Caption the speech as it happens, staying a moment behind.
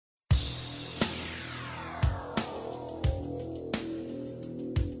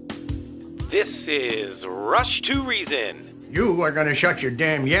This is Rush to Reason. You are going to shut your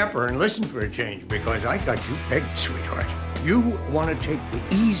damn yapper and listen for a change because I got you pegged, sweetheart. You want to take the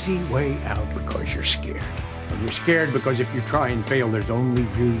easy way out because you're scared. And you're scared because if you try and fail, there's only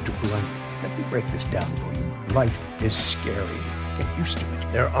you to blame. Let me break this down for you. Life is scary. Get used to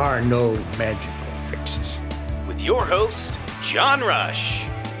it. There are no magical fixes. With your host, John Rush.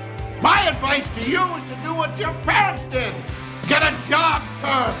 My advice to you is to do what your parents did. Get a job,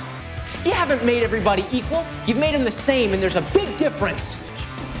 sir. You haven't made everybody equal. You've made them the same, and there's a big difference.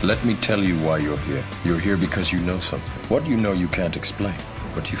 Let me tell you why you're here. You're here because you know something. What you know you can't explain,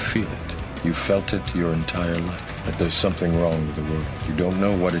 but you feel it. You felt it your entire life, that there's something wrong with the world. You don't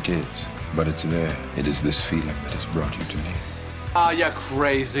know what it is, but it's there. It is this feeling that has brought you to me. Are you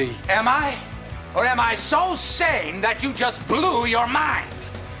crazy? Am I? Or am I so sane that you just blew your mind?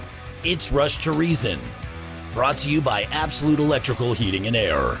 It's Rush to Reason, brought to you by Absolute Electrical Heating and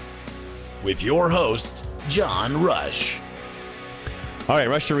Air. With your host, John Rush. All right,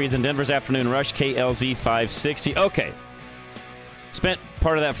 Rush to Reason, Denver's Afternoon Rush, KLZ 560. Okay. Spent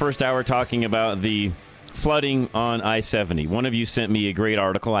part of that first hour talking about the flooding on I-70. One of you sent me a great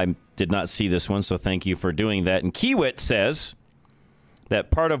article. I did not see this one, so thank you for doing that. And Kiewit says that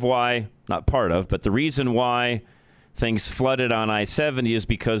the reason why things flooded on I-70 is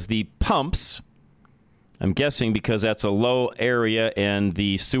because the pumps, I'm guessing because that's a low area and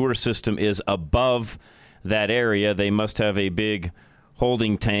the sewer system is above that area, they must have a big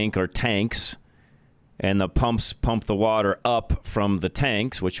holding tank or tanks, and the pumps pump the water up from the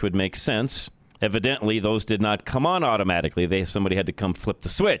tanks, which would make sense. Evidently, those did not come on automatically. Somebody had to come flip the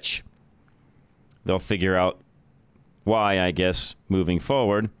switch. They'll figure out why, I guess, moving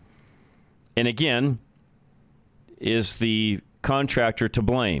forward. And again, is the contractor to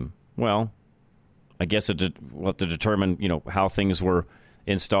blame? Well, I guess we'll have to determine, how things were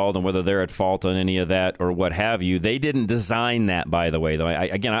installed and whether they're at fault on any of that or what have you. They didn't design that, by the way, though.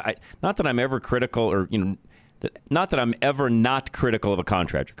 Not that I'm ever critical or, not that I'm ever not critical of a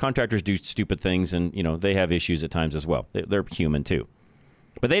contractor. Contractors do stupid things and, they have issues at times as well. They're human too.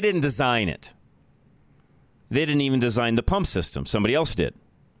 But they didn't design it. They didn't even design the pump system. Somebody else did.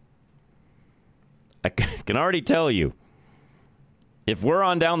 I can already tell you, if we're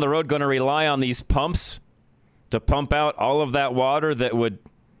on down the road going to rely on these pumps to pump out all of that water that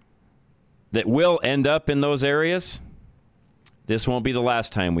will end up in those areas, this won't be the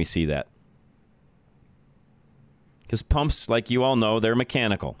last time we see that. Because pumps, like you all know, they're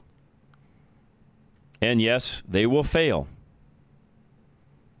mechanical. And yes, they will fail.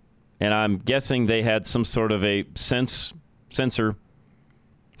 And I'm guessing they had some sort of a sensor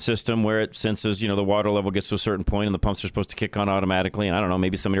system where it senses, the water level gets to a certain point and the pumps are supposed to kick on automatically. And I don't know,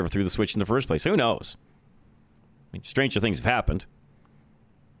 maybe somebody ever threw the switch in the first place. Who knows? Stranger things have happened.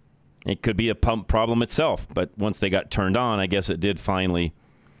 It could be a pump problem itself, but once they got turned on, I guess it did finally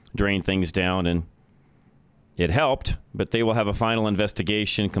drain things down and it helped. But they will have a final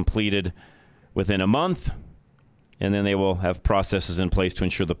investigation completed within a month, and then they will have processes in place to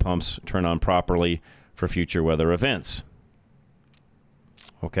ensure the pumps turn on properly for future weather events.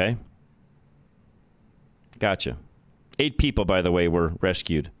 Okay. Gotcha. 8 people, by the way, were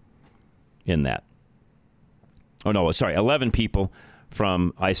rescued in that. Oh, no, sorry. 11 people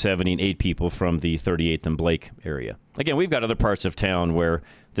from I-70 and 8 people from the 38th and Blake area. Again, we've got other parts of town where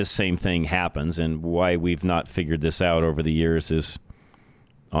this same thing happens, and why we've not figured this out over the years is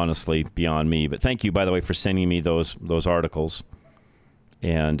honestly beyond me. But thank you, by the way, for sending me those articles.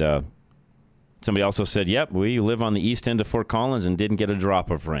 And somebody also said, yep, we live on the east end of Fort Collins and didn't get a drop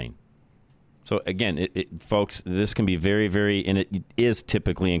of rain. So, again, folks, this can be very, very, and it is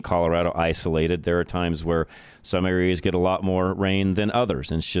typically in Colorado isolated. There are times where some areas get a lot more rain than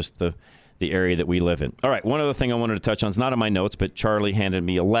others, and it's just the area that we live in. All right, one other thing I wanted to touch on. It's not in my notes, but Charlie handed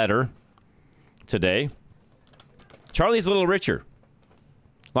me a letter today. Charlie's a little richer.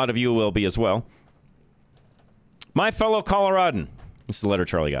 A lot of you will be as well. My fellow Coloradan, this is the letter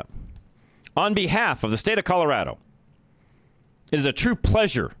Charlie got. On behalf of the state of Colorado, it is a true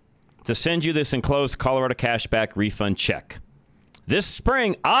pleasure to send you this enclosed Colorado cashback refund check. This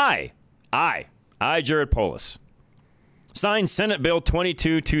spring, I, Jared Polis, signed Senate Bill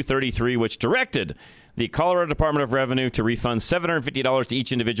 22-233, which directed the Colorado Department of Revenue to refund $750 to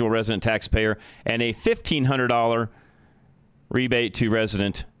each individual resident taxpayer and a $1,500 rebate to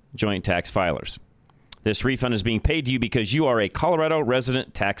resident joint tax filers. This refund is being paid to you because you are a Colorado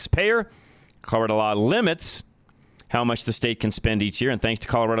resident taxpayer. Colorado law limits how much the state can spend each year, and thanks to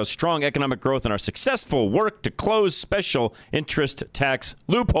Colorado's strong economic growth and our successful work to close special interest tax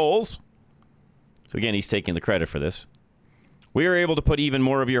loopholes. So again, he's taking the credit for this. We are able to put even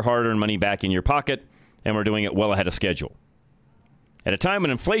more of your hard-earned money back in your pocket, and we're doing it well ahead of schedule. At a time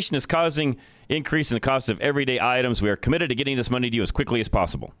when inflation is causing increase in the cost of everyday items, we are committed to getting this money to you as quickly as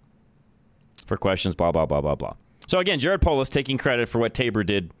possible. For questions, blah, blah, blah, blah, blah. So again, Jared Polis taking credit for what Tabor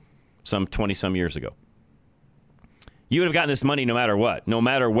did some 20-some years ago. You would have gotten this money no matter what. No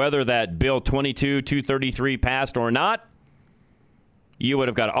matter whether that Bill 22-233 passed or not, you would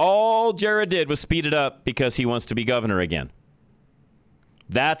have got all Jared did was speed it up because he wants to be governor again.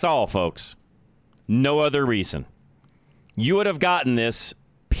 That's all, folks. No other reason. You would have gotten this,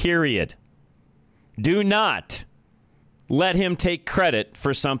 period. Do not let him take credit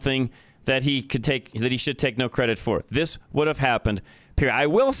for something that he should take no credit for. This would have happened, period. I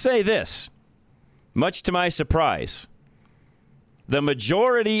will say this, much to my surprise, the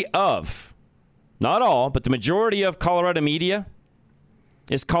majority of, not all, but the majority of Colorado media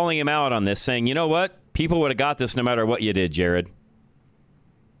is calling him out on this, saying, you know what? People would have got this no matter what you did, Jared.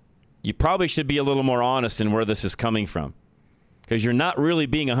 You probably should be a little more honest in where this is coming from, because you're not really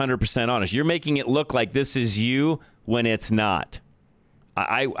being 100% honest. You're making it look like this is you when it's not.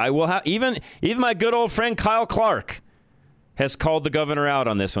 I will have even my good old friend Kyle Clark has called the governor out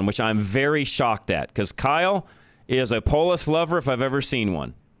on this one, which I'm very shocked at, because Kyle is a Polis lover if I've ever seen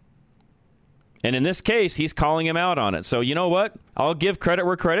one. And in this case, he's calling him out on it. So you know what? I'll give credit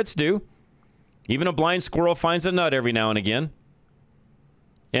where credit's due. Even a blind squirrel finds a nut every now and again.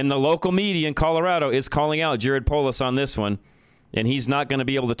 And the local media in Colorado is calling out Jared Polis on this one, and he's not going to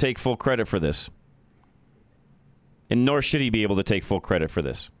be able to take full credit for this. And nor should he be able to take full credit for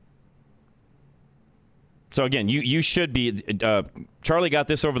this. So again, you should be. Charlie got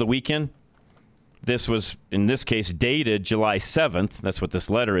this over the weekend. This was, in this case, dated July 7th. That's what this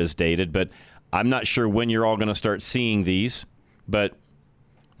letter is dated. But I'm not sure when you're all going to start seeing these. But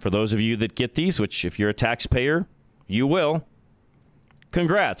for those of you that get these, which if you're a taxpayer, you will,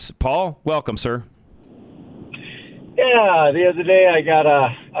 congrats. Paul, welcome, sir. Yeah, the other day I got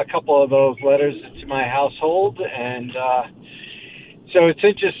a couple of those letters to my household, and so it's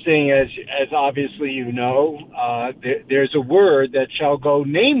interesting, as obviously you know, there's a word that shall go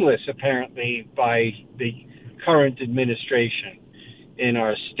nameless, apparently, by the current administration in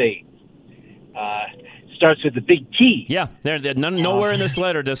our state. Starts with the big T. Yeah, nowhere in this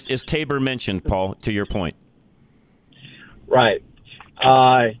letter is Tabor mentioned, Paul, to your point. Right.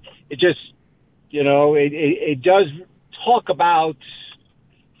 It just, it does talk about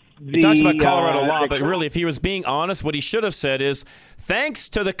He talks about Colorado law, but really, if he was being honest, what he should have said is, thanks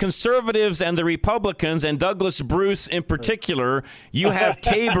to the conservatives and the Republicans and Douglas Bruce in particular, you have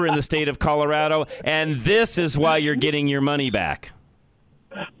Tabor in the state of Colorado, and this is why you're getting your money back.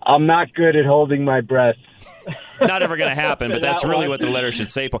 I'm not good at holding my breath. Not ever going to happen, but that's really what the letter should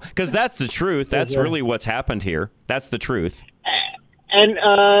say, Paul. Because that's the truth. That's really what's happened here. That's the truth. And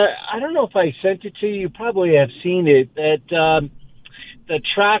I don't know if I sent it to you. You probably have seen it, that the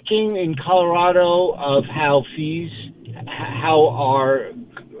tracking in Colorado of how our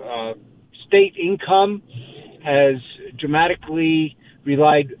state income has dramatically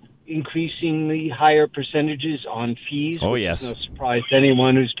relied increasingly higher percentages on fees. Oh, yes. No surprise to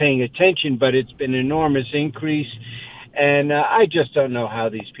anyone who's paying attention, but it's been an enormous increase. And I just don't know how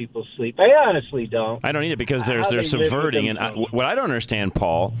these people sleep. I honestly don't. I don't either, because they're subverting. And what I don't understand,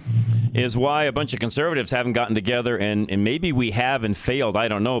 Paul, is why a bunch of conservatives haven't gotten together, and maybe we have and failed, I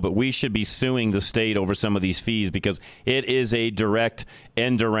don't know, but we should be suing the state over some of these fees, because it is a direct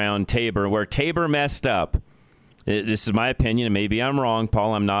end around Tabor, where Tabor messed up. This is my opinion, and maybe I'm wrong,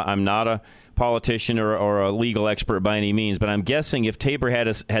 Paul. I'm not a politician or a legal expert by any means, but I'm guessing if Tabor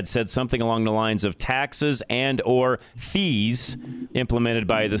had said something along the lines of taxes and or fees implemented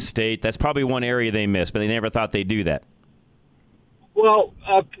by the state, that's probably one area they missed, but they never thought they'd do that. Well,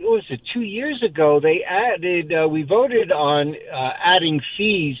 what was it, 2 years ago, they added, we voted on adding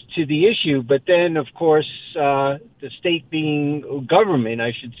fees to the issue, but then, of course, the state being government,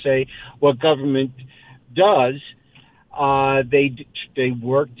 I should say, what government does, they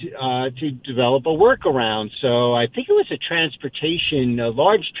worked to develop a workaround. So I think it was a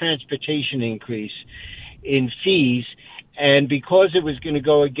large transportation increase in fees. And because it was going to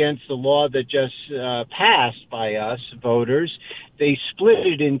go against the law that just passed by us voters, they split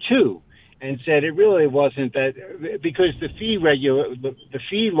it in two and said it really wasn't that, because the fee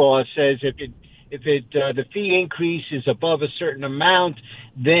law says if the fee increase is above a certain amount,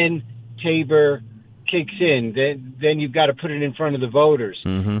 then Tabor kicks in. Then you've got to put it in front of the voters.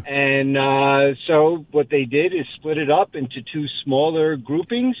 Mm-hmm. And so what they did is split it up into two smaller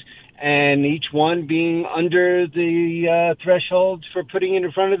groupings, and each one being under the threshold for putting it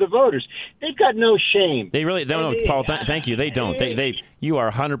in front of the voters. They've got no shame. They really don't, Paul. Thank you. They don't. You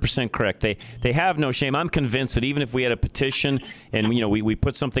are 100% correct. They have no shame. I'm convinced that even if we had a petition and we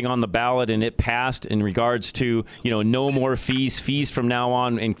put something on the ballot and it passed in regards to no more fees from now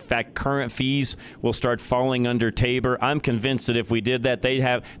on. In fact, current fees will start falling under Tabor. I'm convinced that if we did that,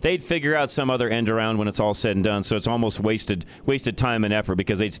 they'd figure out some other end around when it's all said and done. So it's almost wasted time and effort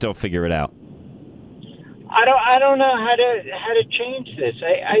because they'd still figure it out. I don't know how to change this.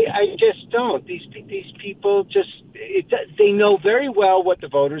 I just don't. These people they know very well what the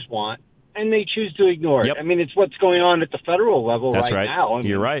voters want, and they choose to ignore it. I mean, it's what's going on at the federal level right now.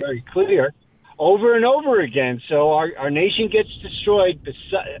 You're right. It's very clear, over and over again. So our nation gets destroyed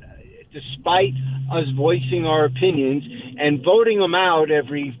despite us voicing our opinions and voting them out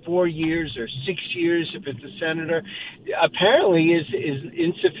every 4 years or 6 years if it's a senator. Apparently, is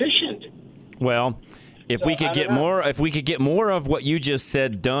insufficient. Well. If we could get more of what you just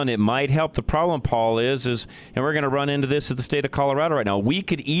said done, it might help. The problem, Paul, is and we're going to run into this at the state of Colorado right now. We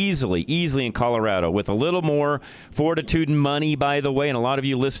could easily in Colorado, with a little more fortitude and money, by the way, and a lot of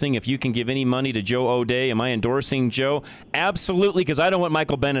you listening, if you can give any money to Joe O'Dea, am I endorsing Joe? Absolutely, because I don't want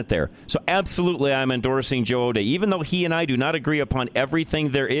Michael Bennet there. So absolutely, I'm endorsing Joe O'Dea. Even though he and I do not agree upon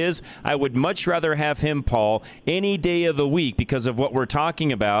everything there is, I would much rather have him, Paul, any day of the week because of what we're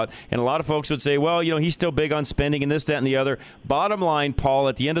talking about. And a lot of folks would say, well, he's still big on spending and this, that, and the other. Bottom line, Paul,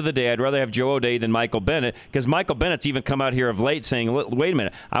 at the end of the day, I'd rather have Joe O'Dea than Michael Bennet, because Michael Bennett's even come out here of late saying, wait a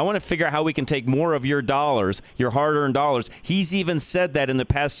minute, I want to figure out how we can take more of your dollars, your hard-earned dollars. He's even said that in the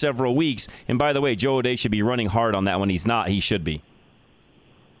past several weeks. And by the way, Joe O'Dea should be running hard on that one. He's not. He should be.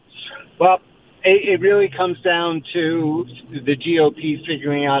 Well, it really comes down to the GOP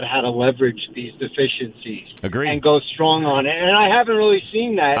figuring out how to leverage these deficiencies. Agreed. And go strong on it. And I haven't really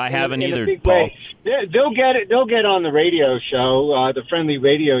seen that. I haven't either, a big Paul. Way. They'll get on the radio show, the friendly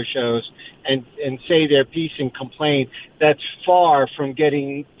radio shows, and say their piece and complain. That's far from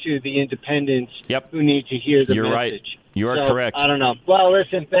getting to the independents who need to hear the You're message. Right. You are correct. I don't know. Well,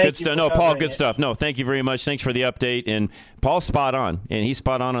 listen, thank you. No, Paul, good stuff. No, thank you very much. Thanks for the update. And Paul's spot on, and he's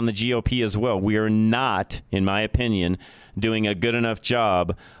spot on the GOP as well. We are not, in my opinion, doing a good enough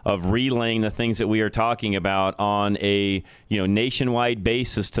job of relaying the things that we are talking about on a nationwide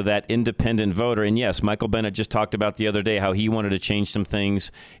basis to that independent voter. And yes, Michael Bennet just talked about the other day how he wanted to change some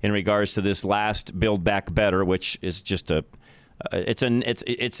things in regards to this last Build Back Better, which is just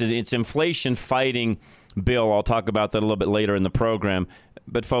it's inflation fighting bill. I'll talk about that a little bit later in the program.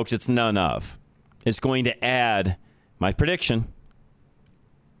 But folks, it's none of. It's going to add, my prediction,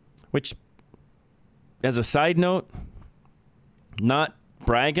 which, as a side note, not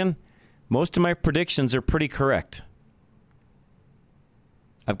bragging, most of my predictions are pretty correct.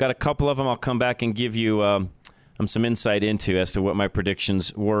 I've got a couple of them I'll come back and give you some insight into as to what my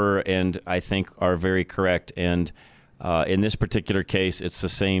predictions were and I think are very correct. And in this particular case, it's the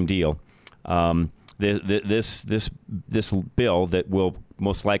same deal. This bill that will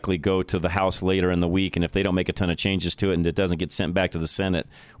most likely go to the House later in the week, and if they don't make a ton of changes to it and it doesn't get sent back to the Senate,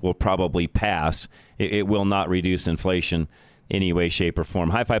 will probably pass. It will not reduce inflation any way, shape, or form.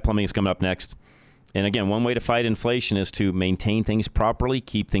 Hi-Fi Plumbing is coming up next. And again, one way to fight inflation is to maintain things properly,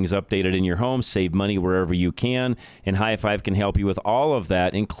 keep things updated in your home, save money wherever you can. And High Five can help you with all of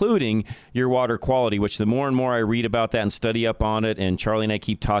that, including your water quality, which the more and more I read about that and study up on it, and Charlie and I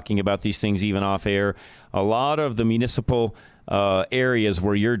keep talking about these things even off air, a lot of the municipal areas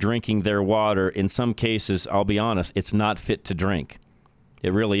where you're drinking their water, in some cases, I'll be honest, it's not fit to drink.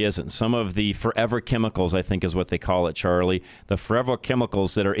 It really isn't. Some of the forever chemicals, I think is what they call it, Charlie, the forever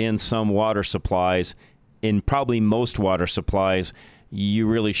chemicals that are in some water supplies, in probably most water supplies, you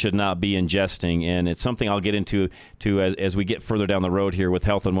really should not be ingesting. And it's something I'll get into as we get further down the road here with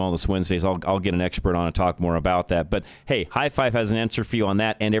Health and Wellness Wednesdays. I'll get an expert on and talk more about that. But, hey, High Five has an answer for you on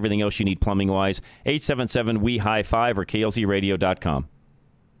that and everything else you need plumbing-wise. 877-WE-HIGH-FIVE or klzradio.com.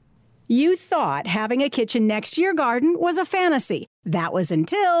 You thought having a kitchen next to your garden was a fantasy. That was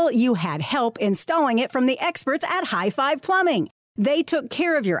until you had help installing it from the experts at High Five Plumbing. They took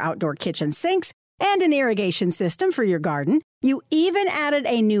care of your outdoor kitchen sinks and an irrigation system for your garden. You even added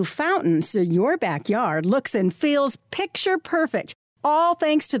a new fountain so your backyard looks and feels picture perfect. All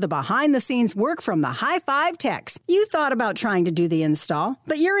thanks to the behind-the-scenes work from the High Five techs. You thought about trying to do the install,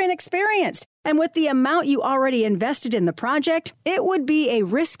 but you're inexperienced. And with the amount you already invested in the project, it would be a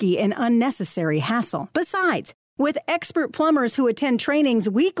risky and unnecessary hassle. Besides, with expert plumbers who attend trainings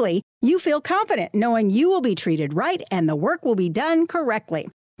weekly, you feel confident knowing you will be treated right and the work will be done correctly.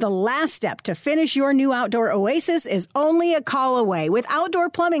 The last step to finish your new outdoor oasis is only a call away with outdoor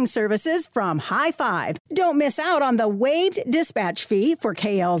plumbing services from High Five. Don't miss out on the waived dispatch fee for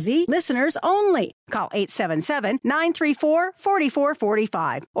KLZ listeners only. Call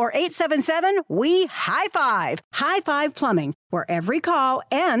 877-934-4445 or 877-WE-HIGH-FIVE. High Five Plumbing, where every call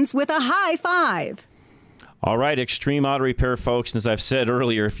ends with a high five. All right, Extreme Auto Repair, folks. As I've said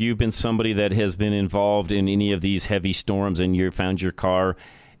earlier, if you've been somebody that has been involved in any of these heavy storms and you found your car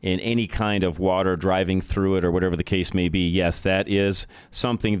in any kind of water driving through it or whatever the case may be, yes, that is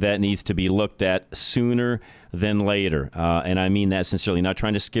something that needs to be looked at sooner than later. And I mean that sincerely, not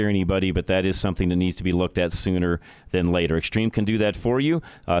trying to scare anybody, but that is something that needs to be looked at sooner than later. Extreme can do that for you.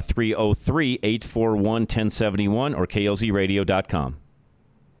 303-841-1071 or klzradio.com.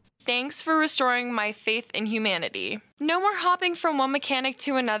 Thanks for restoring my faith in humanity. No more hopping from one mechanic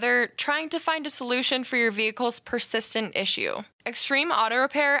to another, trying to find a solution for your vehicle's persistent issue. Extreme Auto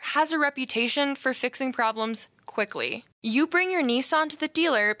Repair has a reputation for fixing problems quickly. You bring your Nissan to the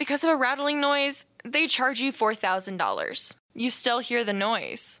dealer because of a rattling noise, they charge you $4,000. You still hear the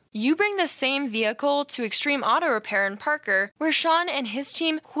noise. You bring the same vehicle to Extreme Auto Repair in Parker, where Sean and his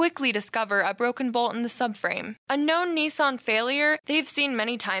team quickly discover a broken bolt in the subframe. A known Nissan failure they've seen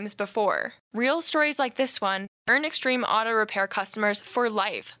many times before. Real stories like this one earn Extreme Auto Repair customers for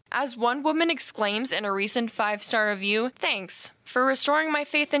life. As one woman exclaims in a recent 5-star review, "Thanks for restoring my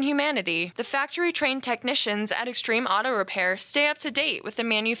faith in humanity." The factory-trained technicians at Extreme Auto Repair stay up to date with the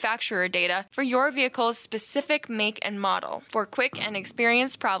manufacturer data for your vehicle's specific make and model for quick and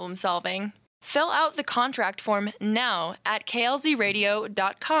experienced problem solving. Fill out the contract form now at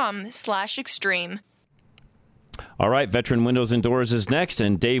klzradio.com/extreme. All right, Veteran Windows and Doors is next,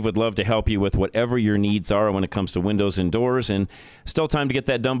 and Dave would love to help you with whatever your needs are when it comes to windows and doors. And still time to get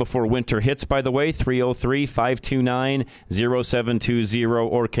that done before winter hits, by the way, 303-529-0720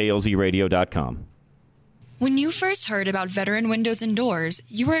 or klzradio.com. When you first heard about Veteran Windows and Doors,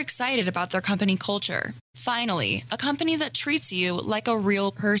 you were excited about their company culture. Finally, a company that treats you like a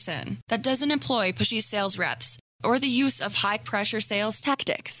real person, that doesn't employ pushy sales reps or the use of high-pressure sales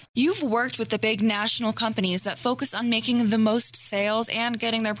tactics. You've worked with the big national companies that focus on making the most sales and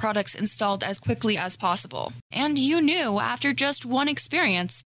getting their products installed as quickly as possible. And you knew, after just one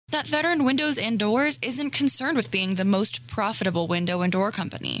experience, that Veteran Windows and Doors isn't concerned with being the most profitable window and door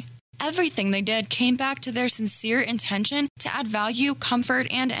company. Everything they did came back to their sincere intention to add value, comfort,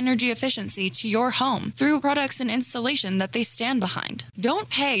 and energy efficiency to your home through products and installation that they stand behind. Don't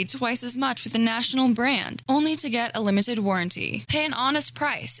pay twice as much with a national brand, only to get a limited warranty. Pay an honest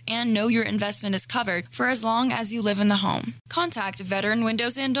price and know your investment is covered for as long as you live in the home. Contact Veteran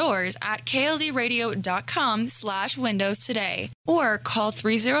Windows and Doors at klzradio.com/windows today or call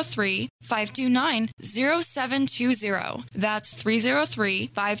 303-529-0720. That's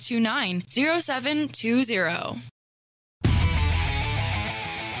 303-529-0720.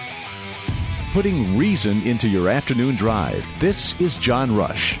 Putting reason into your afternoon drive. This is John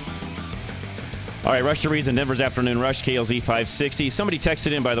Rush. All right, Rush to Reason, Denver's Afternoon Rush, KLZ 560. Somebody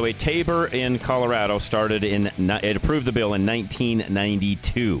texted in, by the way, Tabor in Colorado it approved the bill in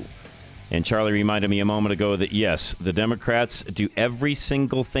 1992. And Charlie reminded me a moment ago that, yes, the Democrats do every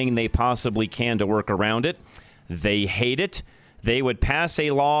single thing they possibly can to work around it. They hate it. They would pass a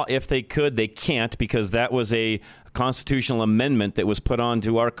law if they could. They can't, because that was a constitutional amendment that was put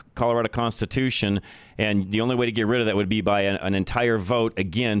onto our Colorado Constitution, and the only way to get rid of that would be by an entire vote,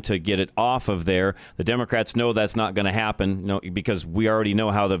 again, to get it off of there. The Democrats know that's not going to happen, because we already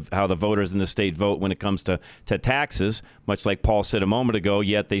know how the voters in the state vote when it comes to taxes, much like Paul said a moment ago,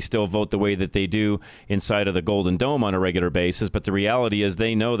 yet they still vote the way that they do inside of the Golden Dome on a regular basis. But the reality is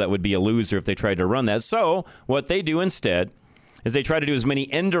they know that would be a loser if they tried to run that. So what they do instead is they try to do as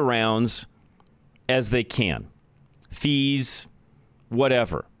many end arounds as they can. Fees,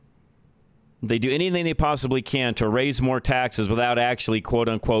 whatever. They do anything they possibly can to raise more taxes without actually, quote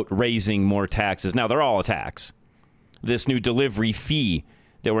unquote, raising more taxes. Now, they're all a tax. This new delivery fee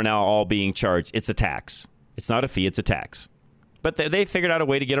that we're now all being charged, it's a tax. It's not a fee, it's a tax. But they figured out a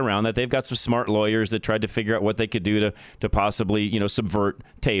way to get around that. They've got some smart lawyers that tried to figure out what they could do to possibly, subvert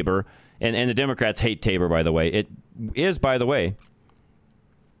Tabor. And the Democrats hate Tabor, by the way. It is, by the way,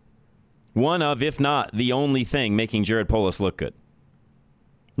 one of, if not the only thing making Jared Polis look good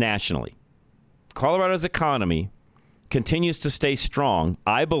nationally. Colorado's economy continues to stay strong,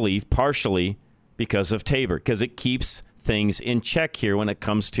 I believe, partially because of Tabor, because it keeps things in check here when it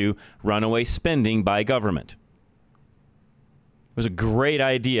comes to runaway spending by government. It was a great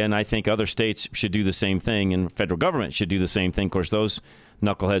idea, and I think other states should do the same thing, and the federal government should do the same thing. Of course, those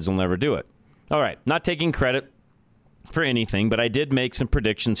knuckleheads will never do it. All right, not taking credit for anything, but I did make some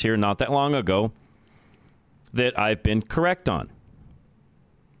predictions here not that long ago that I've been correct on.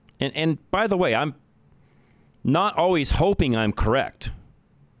 And by the way, I'm not always hoping I'm correct.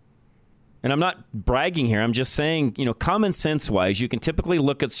 And I'm not bragging here. I'm just saying, common sense wise, you can typically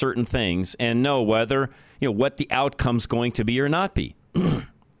look at certain things and know whether, what the outcome's going to be or not be.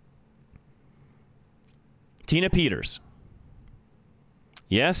 Tina Peters.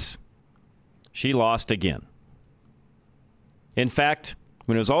 Yes, she lost again. In fact,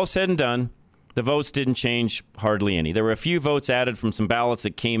 when it was all said and done, the votes didn't change hardly any. There were a few votes added from some ballots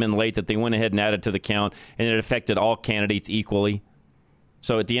that came in late that they went ahead and added to the count, and it affected all candidates equally.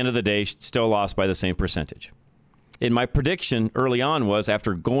 So at the end of the day, she still lost by the same percentage. And my prediction early on was,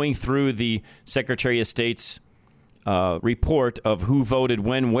 after going through the Secretary of State's report of who voted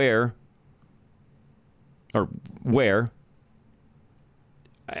when, where,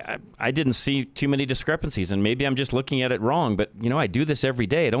 I didn't see too many discrepancies, and maybe I'm just looking at it wrong, but, I do this every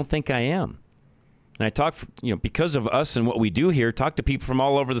day. I don't think I am. And I talk, because of us and what we do here, talk to people from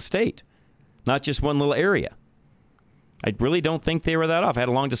all over the state, not just one little area. I really don't think they were that off. I had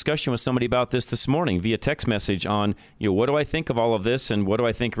a long discussion with somebody about this morning via text message on, what do I think of all of this and what do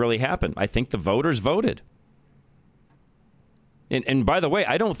I think really happened? I think the voters voted. And by the way,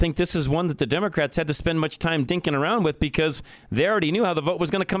 I don't think this is one that the Democrats had to spend much time dinking around with, because they already knew how the vote was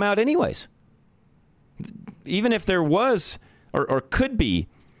going to come out anyways. Even if there was or could be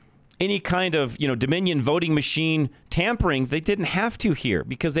any kind of, Dominion voting machine tampering, they didn't have to here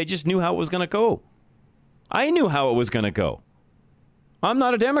because they just knew how it was going to go. I knew how it was going to go. I'm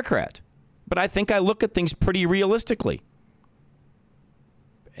not a Democrat, but I think I look at things pretty realistically.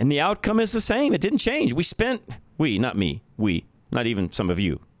 And the outcome is the same. It didn't change. Not even some of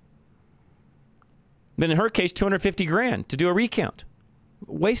you. But in her case, $250,000 to do a recount.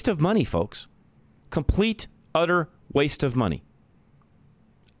 Waste of money, folks. Complete, utter waste of money.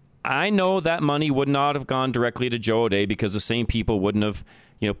 I know that money would not have gone directly to Joe O'Dea because the same people wouldn't have,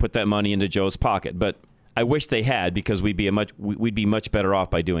 put that money into Joe's pocket. But I wish they had, because we'd be much better off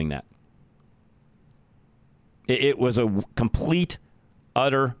by doing that. It was a complete,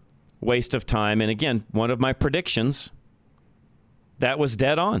 utter waste of time. And again, one of my predictions, that was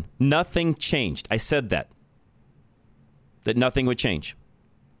dead on. Nothing changed. I said that nothing would change.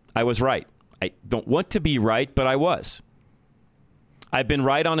 I was right. I don't want to be right, but I was. I've been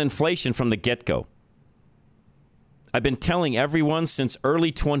right on inflation from the get-go. I've been telling everyone since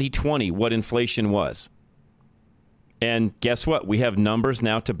early 2020 what inflation was. And guess what? We have numbers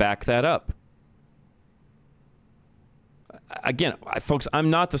now to back that up. Again, folks,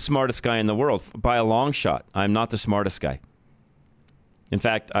 I'm not the smartest guy in the world by a long shot. I'm not the smartest guy. In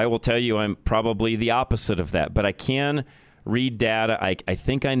fact, I will tell you I'm probably the opposite of that. But I can read data. I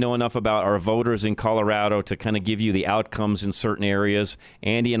think I know enough about our voters in Colorado to kind of give you the outcomes in certain areas.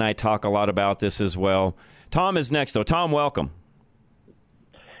 Andy and I talk a lot about this as well. Tom is next, though. Tom, welcome.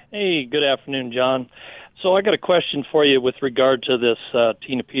 Hey, good afternoon, John. So I got a question for you with regard to this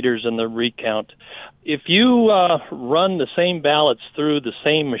Tina Peters and the recount. If you run the same ballots through the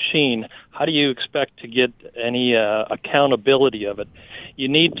same machine, how do you expect to get any accountability of it? You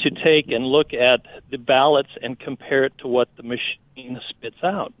need to take and look at the ballots and compare it to what the machine spits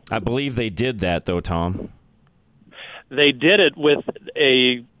out. I believe they did that, though, Tom. They did it with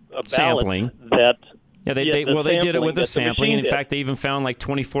a ballot sampling. That... Yeah, they did it with a sampling. And in fact, they even found like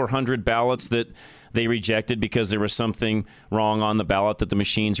 2,400 ballots that they rejected because there was something wrong on the ballot that the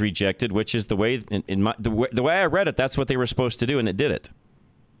machines rejected, which is the way the way I read it, that's what they were supposed to do, and it did it.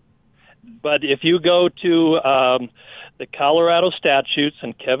 But if you go to the Colorado statutes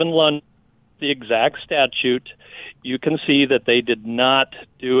and Kevin Lund, the exact statute, you can see that they did not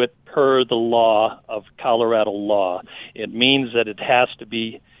do it per the law of Colorado law. It means that it has to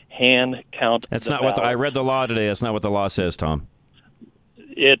be hand count. That's not what I read the law today. That's not what the law says, Tom.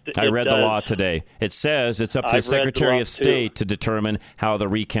 I read the law today. It says it's up to the Secretary of State to determine how the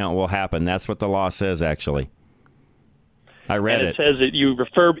recount will happen. That's what the law says, actually. I read it. It says that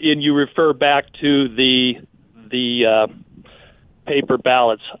you refer back to the paper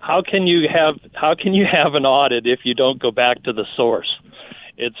ballots. How can you have an audit if you don't go back to the source?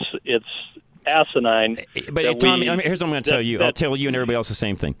 It's asinine. But Tom, here's what I'm going to tell you. I'll tell you and everybody else the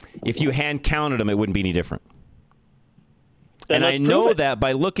same thing. If you hand counted them, it wouldn't be any different. And I know that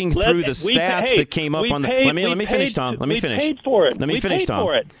by looking through the stats that came up on the... Let me finish, Tom. Let me finish. We paid for it. Let me finish, Tom.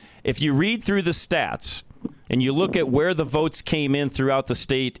 If you read through the stats and you look at where the votes came in throughout the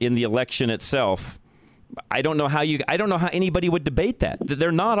state in the election itself, I don't know how anybody would debate that.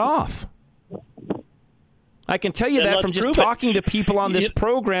 They're not off. I can tell you that from just talking to people on this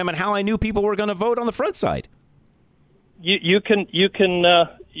program and how I knew people were going to vote on the front side. you can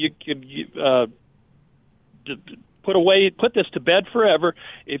put this to bed forever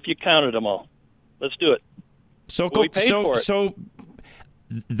if you counted them all. Let's do it. So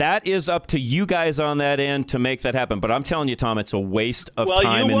that is up to you guys on that end to make that happen. But I'm telling you, Tom, it's a waste of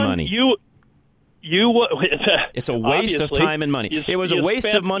time and money. It's a waste of time and money. It was a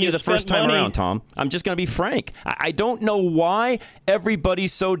waste of money the first time around, Tom. I'm just going to be frank. I don't know why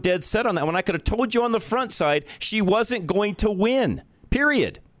everybody's so dead set on that when I could have told you on the front side she wasn't going to win.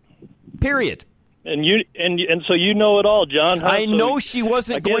 Period. And so you know it all, John. I know she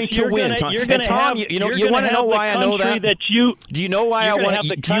wasn't going to win, Tom. And Tom, you want to know why I know that? Do you know why I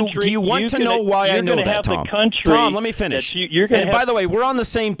want? Do you want to know why I know that, Tom? Tom, let me finish. And by the way, we're on the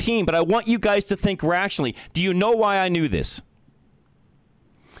same team, but I want you guys to think rationally. Do you know why I knew this?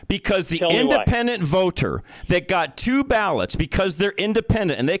 Because the independent voter that got 2 ballots, because they're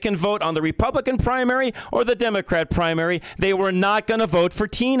independent and they can vote on the Republican primary or the Democrat primary, they were not going to vote for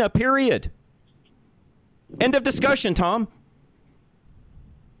Tina, period. End of discussion, Tom.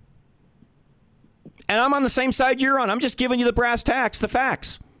 And I'm on the same side you're on. I'm just giving you the brass tacks, the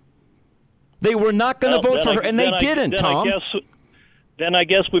facts. They were not going to vote for her, and they didn't, Tom. Then I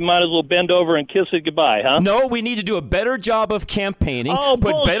guess we might as well bend over and kiss it goodbye, huh? No, we need to do a better job of campaigning,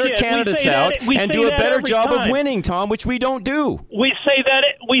 put better candidates out, and do a better job of winning, Tom, which we don't do. We say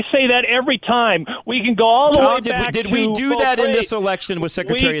that every time. We can go all the way back to... Did we do that in this election with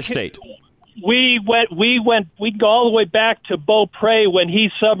Secretary of State? We go all the way back to Beaupre when he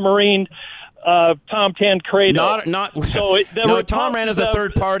submarined Tom Tancredo. Tom ran as a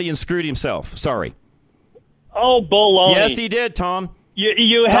third party and screwed himself. Sorry. Oh, baloney. Yes, he did, Tom.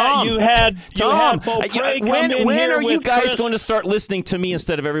 You had Beaupre when are you guys going to start listening to me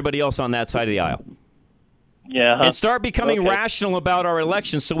instead of everybody else on that side of the aisle? Yeah, and start becoming rational about our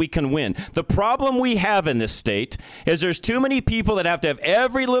elections so we can win. The problem we have in this state is there's too many people that have to have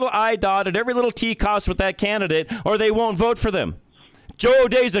every little I dotted, every little T crossed with that candidate, or they won't vote for them. Joe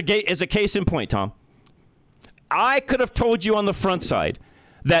O'Dea is a case in point, Tom. I could have told you on the front side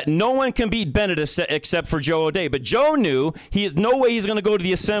that no one can beat Bennett except for Joe O'Dea. But Joe knew no way he's going to go to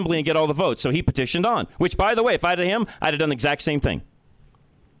the assembly and get all the votes, so he petitioned on. Which, by the way, if I had him, I'd have done the exact same thing.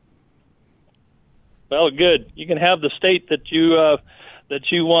 Well, good. You can have the state that you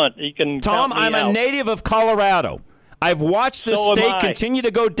want. You can. Tom, I'm a native of Colorado. I've watched this state continue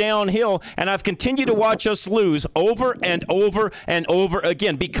to go downhill, and I've continued to watch us lose over and over and over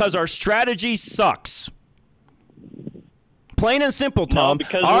again because our strategy sucks. Plain and simple, Tom.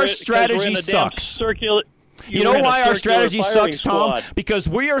 Our strategy sucks. You know why our strategy sucks, Tom? Because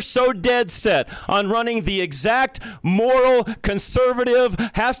we are so dead set on running the exact moral, conservative,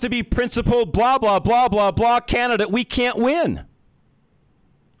 has to be principled, blah, blah, blah, blah, blah candidate we can't win.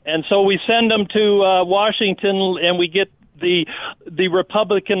 And so we send them to Washington, and we get the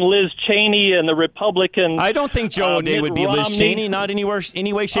Republican Liz Cheney and the Republican. I don't think Joe O'Dea would be Liz Cheney, not any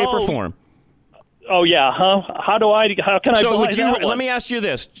way, shape, or form. Oh yeah, huh? How can I? So let me ask you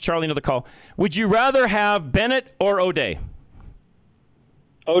this, Charlie, another call. Would you rather have Bennett or O'Dea?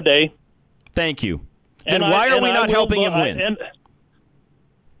 O'Dea. Thank you. Then why are we not helping him win?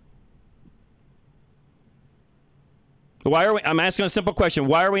 Why are we? I'm asking a simple question.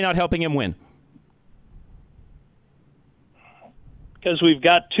 Why are we not helping him win? Because we've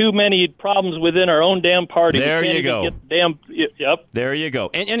got too many problems within our own damn party. There you go. Yep. There you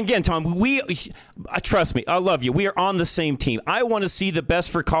go. And again, Tom, trust me, I love you. We are on the same team. I want to see the best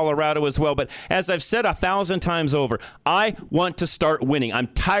for Colorado as well. But as I've said 1,000 times over, I want to start winning. I'm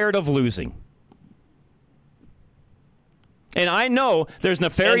tired of losing. And I know there's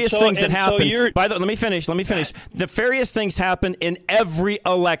nefarious things that happen. Let me finish. Nefarious things happen in every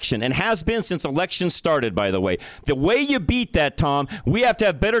election and has been since elections started, by the way. The way you beat that, Tom, we have to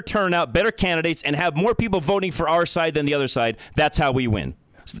have better turnout, better candidates, and have more people voting for our side than the other side. That's how we win.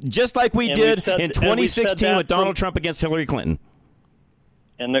 Just like we did in 2016 with Donald Trump against Hillary Clinton.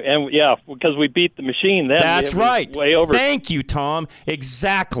 And because we beat the machine then. That's right. Way over. Thank you, Tom.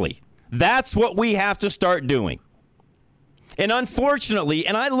 Exactly. That's what we have to start doing. And unfortunately,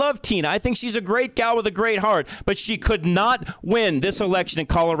 and I love Tina. I think she's a great gal with a great heart, but she could not win this election in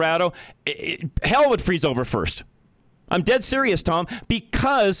Colorado. Hell would freeze over first. I'm dead serious, Tom,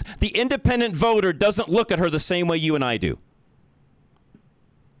 because the independent voter doesn't look at her the same way you and I do.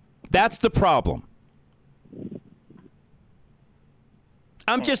 That's the problem.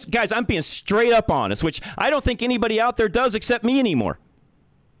 I'm being straight up honest, which I don't think anybody out there does except me anymore.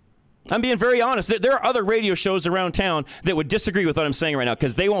 I'm being very honest. There are other radio shows around town that would disagree with what I'm saying right now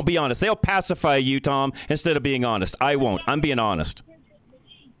because they won't be honest. They'll pacify you, Tom, instead of being honest. I won't. I'm being honest.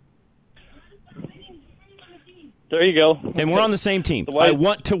 There you go. And we're on the same team. I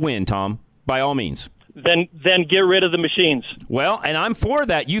want to win, Tom, by all means. Then get rid of the machines. Well, and I'm for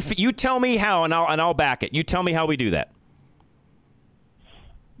that. You tell me how, and I'll back it. You tell me how we do that.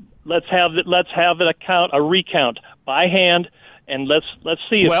 Let's have a recount by hand, and let's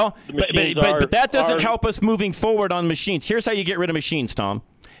see. Well, if the machines but that doesn't help us moving forward on machines. Here's how you get rid of machines, Tom.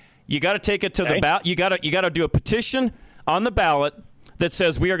 You got to take it to the ballot. You got to do a petition on the ballot that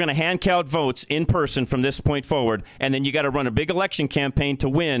says we are going to hand count votes in person from this point forward, and then you got to run a big election campaign to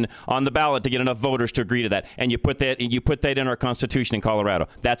win on the ballot to get enough voters to agree to that. And you put that in our Constitution in Colorado.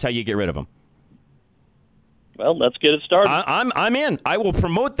 That's how you get rid of them. Well, let's get it started. I'm in. I will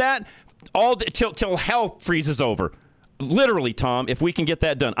promote that all till hell freezes over. Literally, Tom, if we can get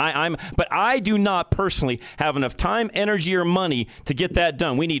that done. But I do not personally have enough time, energy, or money to get that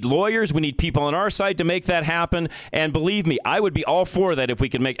done. We need lawyers. We need people on our side to make that happen. And believe me, I would be all for that if we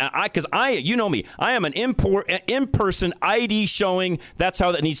could make. Because you know me, I am an in-person ID showing. That's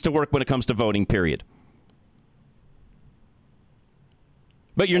how that needs to work when it comes to voting. Period.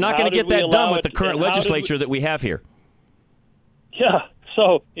 But you're not going to get that done with the current legislature that we have here. Yeah.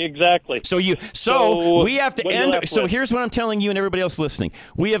 So exactly. So we have to end. So here's what I'm telling you and everybody else listening: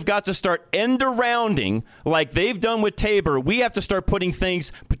 we have got to start end-arounding like they've done with Tabor. We have to start putting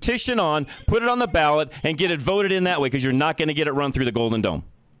things, petition on, put it on the ballot, and get it voted in that way. Because you're not going to get it run through the Golden Dome.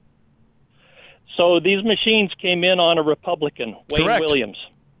 So these machines came in on a Republican, Wayne Williams.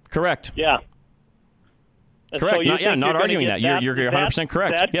 Correct. Yeah. Correct. So not arguing that. You're 100%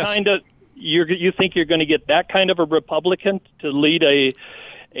 correct. That yes. kind of. You think you're going to get that kind of a Republican to lead a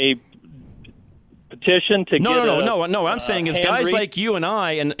petition to No. What I'm saying is guys like you and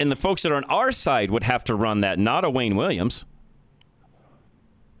I and the folks that are on our side would have to run that, not a Wayne Williams.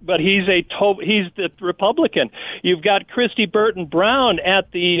 But he's the Republican. You've got Christy Burton Brown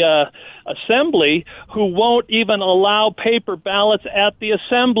at the Assembly who won't even allow paper ballots at the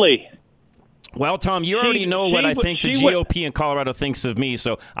Assembly. Well, Tom, you already know what I think the GOP in Colorado thinks of me,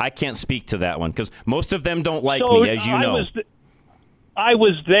 so I can't speak to that one because most of them don't like me, as you know. I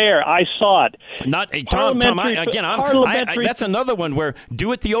was there. I saw it. Tom. That's another one where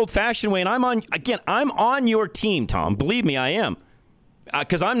do it the old-fashioned way, and I'm on your team, Tom. Believe me, I am,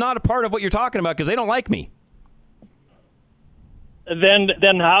 because I'm not a part of what you're talking about because they don't like me.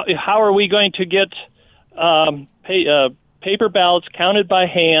 Then how are we going to get paper ballots counted by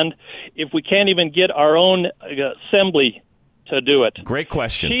hand if we can't even get our own assembly to do it? Great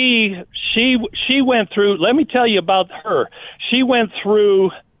question. She went through, let me tell you about her. She went through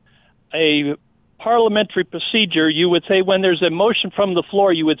a parliamentary procedure. You would say when there's a motion from the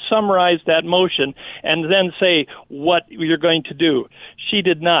floor, you would summarize that motion and then say what you're going to do. She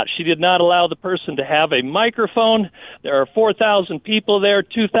did not. She did not allow the person to have a microphone. There are 4,000 people there,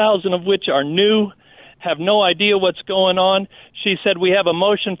 2,000 of which are new, have no idea what's going on. She said, we have a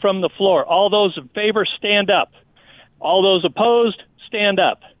motion from the floor. All those in favor, stand up. All those opposed, stand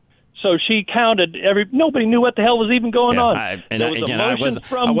up. So she counted nobody knew what the hell was even going on. I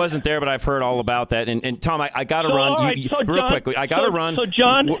wasn't there, but I've heard all about that. And Tom, I got to run. Real quick. I got to run. So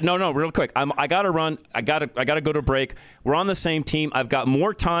John, no, real quick. I got to run. I got to go to break. We're on the same team. I've got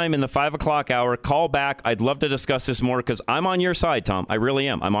more time in the 5 o'clock hour. Call back. I'd love to discuss this more because I'm on your side, Tom. I really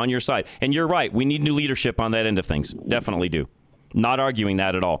am. I'm on your side. And you're right. We need new leadership on that end of things. Definitely do. Not arguing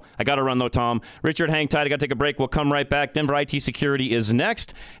that at all. I got to run, though, Tom. Richard, hang tight. I got to take a break. We'll come right back. Denver IT Security is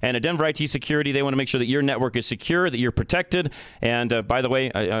next. And at Denver IT Security, they want to make sure that your network is secure, that you're protected. And, by the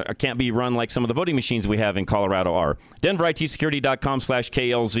way, I can't be run like some of the voting machines we have in Colorado are.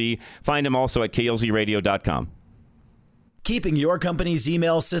 DenverITSecurity.com/KLZ. Find them also at KLZradio.com. Keeping your company's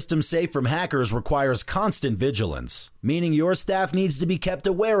email system safe from hackers requires constant vigilance, meaning your staff needs to be kept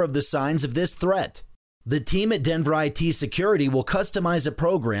aware of the signs of this threat. The team at Denver IT Security will customize a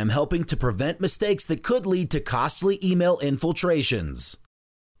program helping to prevent mistakes that could lead to costly email infiltrations.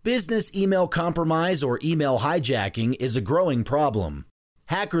 Business email compromise or email hijacking is a growing problem.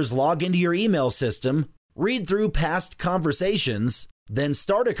 Hackers log into your email system, read through past conversations, then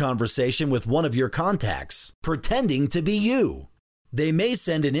start a conversation with one of your contacts, pretending to be you. They may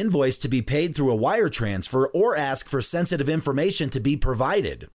send an invoice to be paid through a wire transfer or ask for sensitive information to be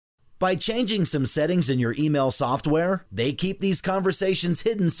provided. By changing some settings in your email software, they keep these conversations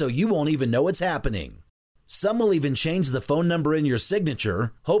hidden so you won't even know it's happening. Some will even change the phone number in your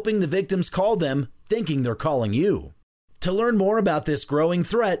signature, hoping the victims call them, thinking they're calling you. To learn more about this growing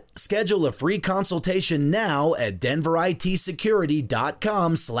threat, schedule a free consultation now at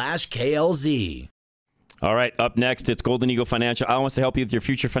DenverITSecurity.com/KLZ. All right, up next, it's Golden Eagle Financial. Al wants to help you with your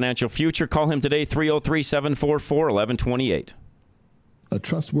financial future. Call him today, 303-744-1128. A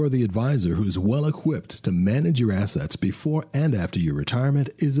trustworthy advisor who's well equipped to manage your assets before and after your retirement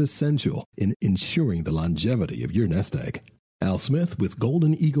is essential in ensuring the longevity of your nest egg. Al Smith with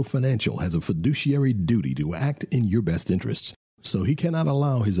Golden Eagle Financial has a fiduciary duty to act in your best interests, so he cannot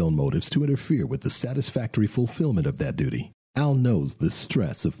allow his own motives to interfere with the satisfactory fulfillment of that duty. Al knows the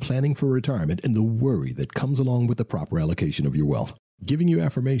stress of planning for retirement and the worry that comes along with the proper allocation of your wealth. Giving you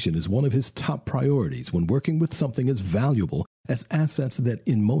affirmation is one of his top priorities when working with something as valuable as assets that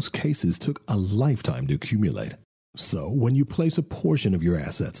in most cases took a lifetime to accumulate. So when you place a portion of your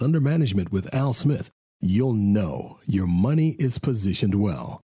assets under management with Al Smith, you'll know your money is positioned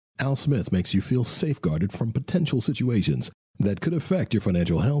well. Al Smith makes you feel safeguarded from potential situations that could affect your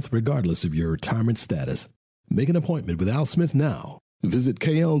financial health regardless of your retirement status. Make an appointment with Al Smith now. Visit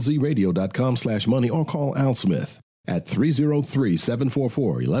klzradio.com/money or call Al Smith at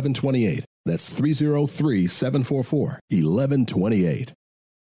 303-744-1128. That's 303-744-1128.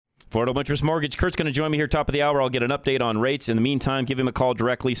 Affordable Interest Mortgage. Kurt's going to join me here top of the hour. I'll get an update on rates. In the meantime, give him a call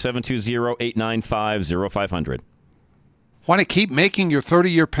directly, 720-895-0500. Want to keep making your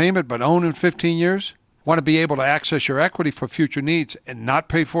 30-year payment but own in 15 years? Want to be able to access your equity for future needs and not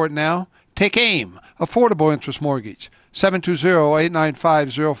pay for it now? Take AIM, Affordable Interest Mortgage,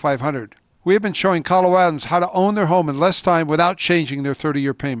 720-895-0500. We have been showing Coloradans how to own their home in less time without changing their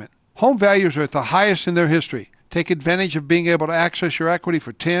 30-year payment. Home values are at the highest in their history. Take advantage of being able to access your equity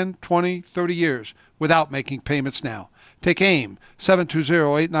for 10, 20, 30 years without making payments now. Take AIM,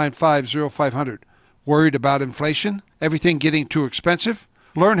 720-895-0500. Worried about inflation? Everything getting too expensive?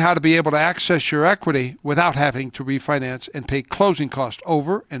 Learn how to be able to access your equity without having to refinance and pay closing costs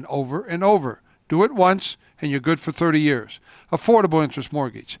over and over and over. Do it once, and you're good for 30 years. Affordable Interest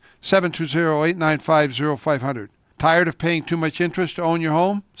Mortgage, 720-895-0500. Tired of paying too much interest to own your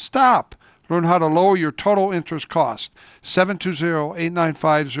home? Stop. Learn how to lower your total interest cost,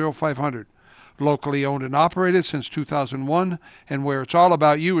 720-895-0500. Locally owned and operated since 2001, and where it's all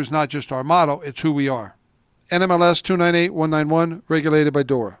about you is not just our motto, it's who we are. NMLS 298191, regulated by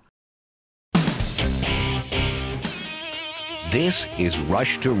DORA. This is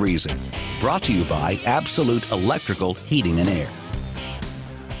Rush to Reason, brought to you by Absolute Electrical Heating and Air.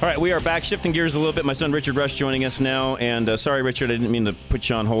 All right, we are back, shifting gears a little bit. My son Richard Rush joining us now. And sorry, Richard, I didn't mean to put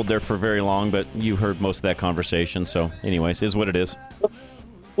you on hold there for very long, but you heard most of that conversation. So anyways, is what it is.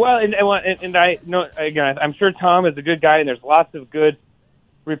 Well, and I know, again, I'm sure Tom is a good guy, and there's lots of good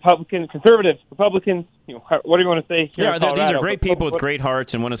conservative Republicans, what do you want to say? Yeah, these are great people with great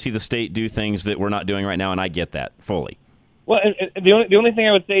hearts and want to see the state do things that we're not doing right now, and I get that fully. Well, and the only thing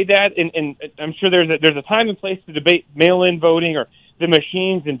I would say, Dad, and I'm sure there's a time and place to debate mail-in voting or the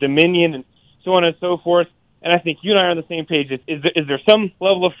machines and Dominion and so on and so forth, and I think you and I are on the same page. Is there some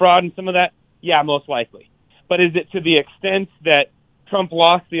level of fraud in some of that? Yeah, most likely. But is it to the extent that Trump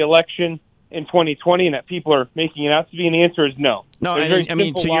lost the election in 2020 and that people are making it out to be? And the answer is no. No, I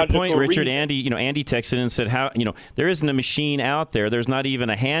mean, to your point, Richard, Andy texted and said how, there isn't a machine out there. There's not even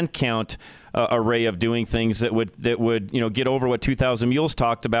a hand count array of doing things that would get over what 2000 Mules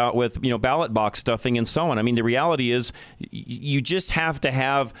talked about with ballot box stuffing and so on. I mean, the reality is you just have to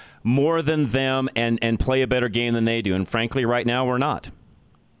have more than them and play a better game than they do. And frankly, right now we're not.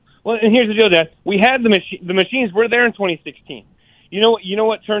 Well, and here's the deal, Dad. We had the machines were there in 2016. You know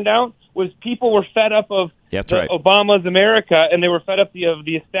what turned out was people were fed up of Obama's America, and they were fed up of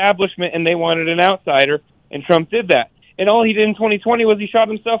the establishment, and they wanted an outsider, and Trump did that. And all he did in 2020 was he shot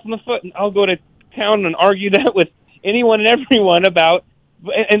himself in the foot. And I'll go to town and argue that with anyone and everyone about.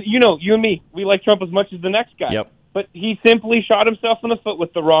 And you and me, we like Trump as much as the next guy. Yep. But he simply shot himself in the foot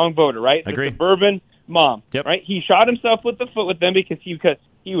with the wrong voter, right? Agree. The suburban mom, right? He shot himself with the foot with them because he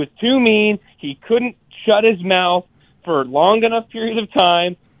was too mean. He couldn't shut his mouth for long enough period of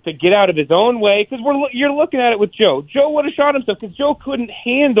time to get out of his own way. Because you're looking at it with Joe. Joe would have shot himself because Joe couldn't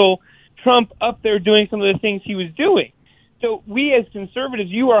handle Trump up there doing some of the things he was doing. So we as conservatives,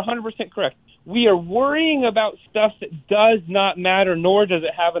 you are 100% correct. We are worrying about stuff that does not matter, nor does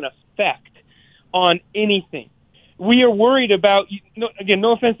it have an effect on anything. We are worried about, again,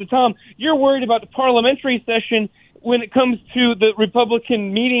 no offense to Tom, you're worried about the parliamentary session when it comes to the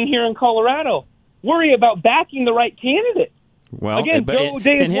Republican meeting here in Colorado. Worry about backing the right candidate. Well, again,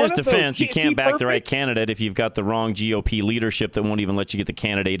 in his defense, you can't back the right candidate if you've got the wrong GOP leadership that won't even let you get the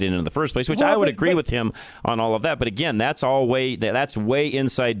candidate in the first place, which I would agree with him on all of that. But again, that's way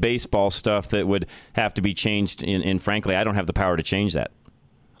inside baseball stuff that would have to be changed, and frankly, I don't have the power to change that.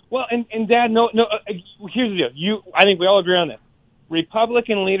 Well, and Dad, here's the deal. I think we all agree on this.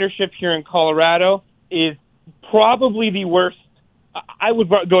 Republican leadership here in Colorado is probably the worst. I would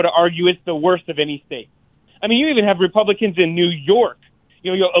go to argue it's the worst of any state. I mean, you even have Republicans in New York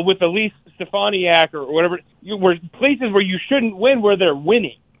with Elise Stefaniak or whatever, where places where you shouldn't win where they're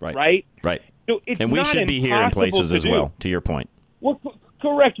winning, right? Right. So it's and we should be here in places as well, to your point. Well,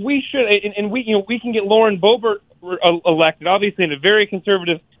 correct. We should, and we can get Lauren Boebert elected, obviously in a very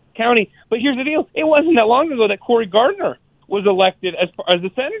conservative county. But here's the deal: it wasn't that long ago that Cory Gardner was elected as a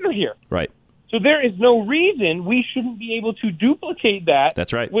senator here. Right. So there is no reason we shouldn't be able to duplicate that.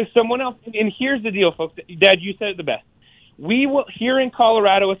 That's right. With someone else. And here's the deal, folks. Dad, you said it the best. We will, here in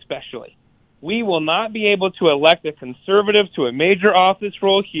Colorado especially, we will not be able to elect a conservative to a major office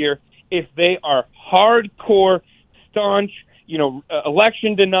role here if they are hardcore, staunch,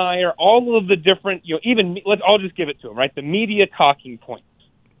 election denier, all of the different, I'll just give it to them, right? The media talking points,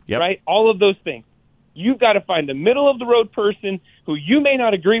 right? All of those things. You've got to find the middle-of-the-road person who you may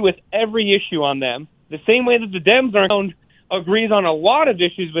not agree with every issue on them, the same way that the Dems agrees on a lot of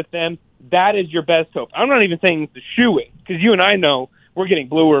issues with them. That is your best hope. I'm not even saying it's a shoo-in, because you and I know we're getting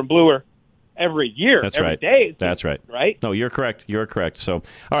bluer and bluer every year. That's every right. day. That's right. Right? No, you're correct. You're correct. So,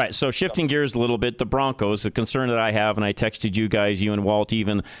 all right. So shifting gears a little bit, the Broncos, the concern that I have, and I texted you guys, you and Walt,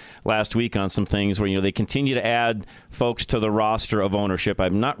 even last week on some things where, they continue to add folks to the roster of ownership.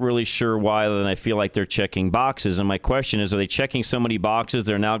 I'm not really sure why, and I feel like they're checking boxes. And my question is, are they checking so many boxes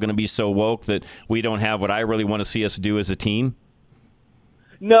they're now going to be so woke that we don't have what I really want to see us do as a team?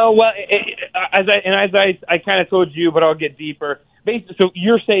 No, well, as I kind of told you, but I'll get deeper. So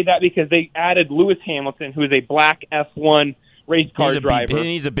you're saying that because they added Lewis Hamilton, who is a black F1 race car driver.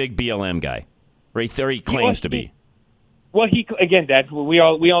 He's a big BLM guy. Or he claims to be. Well, again, Dad, we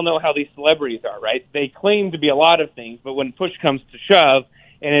all know how these celebrities are, right? They claim to be a lot of things, but when push comes to shove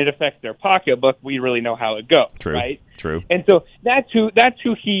and it affects their pocketbook, we really know how it goes, True. Right? True. And so that's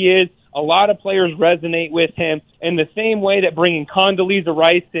who he is. A lot of players resonate with him in the same way that bringing Condoleezza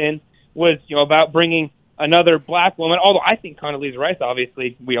Rice in was, about bringing another black woman, although I think Condoleezza Rice,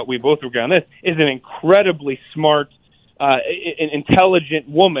 obviously, we both agree on this, is an incredibly smart, intelligent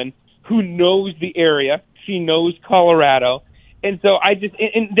woman who knows the area. She knows Colorado. And so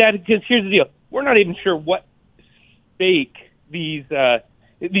because here's the deal. We're not even sure what stake these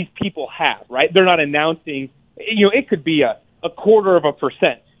people have, right? They're not announcing, it could be a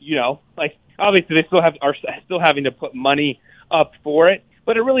 0.25%, obviously they are still having to put money up for it.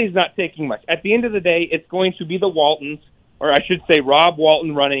 But it really is not taking much. At the end of the day, it's going to be the Waltons, or I should say Rob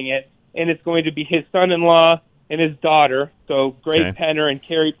Walton running it, and it's going to be his son-in-law and his daughter, so Grace Penner and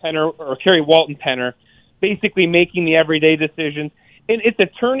Carrie Walton Penner, basically making the everyday decisions. And it's a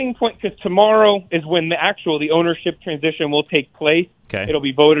turning point because tomorrow is when the ownership transition will take place. Okay. It'll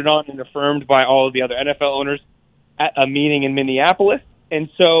be voted on and affirmed by all of the other NFL owners at a meeting in Minneapolis. And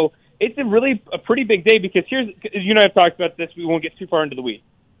so it's a pretty big day because you and I have talked about this. We won't get too far into the weeds.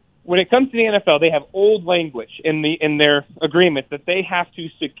 When it comes to the NFL, they have old language in their agreement that they have to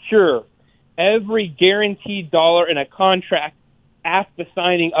secure every guaranteed dollar in a contract at the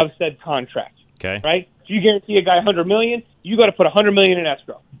signing of said contract. Okay. Right? If you guarantee a guy $100 million, you got to put $100 million in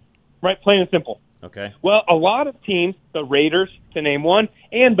escrow. Right? Plain and simple. Okay. Well, a lot of teams, the Raiders, to name one,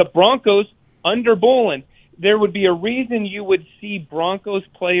 and the Broncos under Bolin, there would be a reason you would see Broncos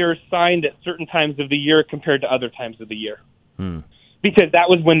players signed at certain times of the year compared to other times of the year. Because that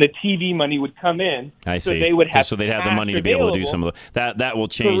was when the TV money would come in. I see. So they would have so they'd have the money to be able to do some of the that will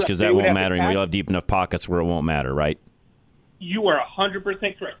change because that won't matter anymore. You'll have deep enough pockets where it won't matter, right? You are 100%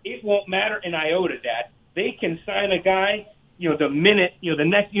 correct. It won't matter an iota, Dad. They can sign a guy, the minute, the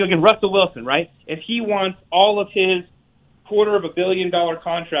next, again, Russell Wilson, right? If he wants all of his $250 million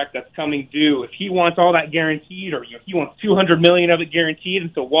contract that's coming due, if he wants all that guaranteed, or he wants $200 million of it guaranteed,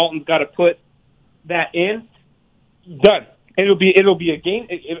 and so Walton's got to put that in, done. It'll be a game.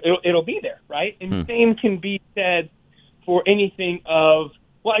 It'll be there, right? And same can be said for anything of.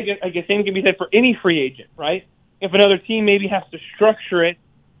 Well, I guess same can be said for any free agent, right? If another team maybe has to structure it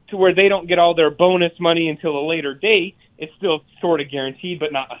to where they don't get all their bonus money until a later date, it's still sort of guaranteed,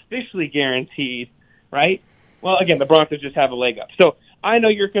 but not officially guaranteed, right? Well, again, the Broncos just have a leg up. So I know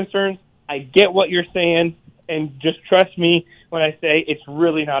your concerns. I get what you're saying, and just trust me when I say it's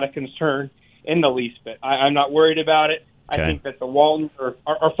really not a concern in the least bit. I'm not worried about it. Okay. I think that the Waltons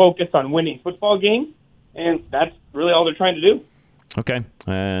are focused on winning football games, and that's really all they're trying to do. Okay.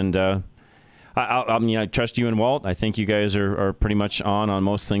 And I trust you and Walt. I think you guys are pretty much on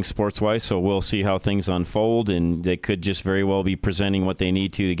most things sports-wise, so we'll see how things unfold, and they could just very well be presenting what they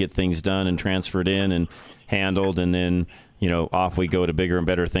need to get things done and transferred in and handled, and then off we go to bigger and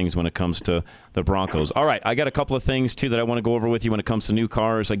better things when it comes to the Broncos. All right, I got a couple of things, too, that I want to go over with you when it comes to new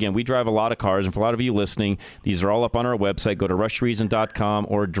cars. Again, we drive a lot of cars, and for a lot of you listening, these are all up on our website. Go to rushreason.com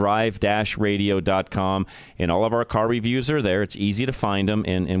or drive-radio.com, and all of our car reviews are there. It's easy to find them,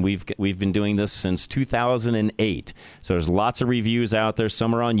 and we've been doing this since 2008. So there's lots of reviews out there.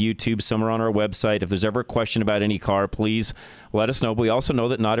 Some are on YouTube, some are on our website. If there's ever a question about any car, please let us know. But we also know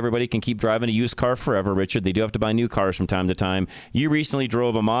that not everybody can keep driving a used car forever, Richard. They do have to buy new cars from time to time. You recently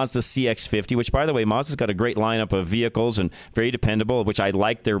drove a Mazda CX-50, which, by the way, Mazda's got a great lineup of vehicles and very dependable, which I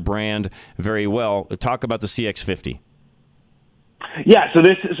like their brand very well. Talk about the CX-50. Yeah, so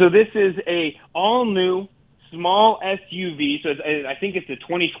this is a all-new small SUV. So I think it's a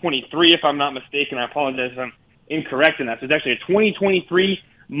 2023, if I'm not mistaken. I apologize if I'm incorrect in that. So it's actually a 2023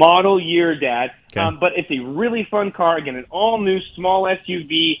 model year, Dad. Okay. But it's a really fun car. Again, an all-new small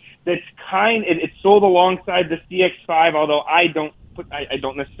SUV that's it's sold alongside the CX-5, although I don't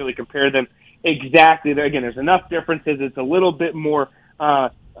necessarily compare them exactly. Again, there's enough differences. It's a little bit more,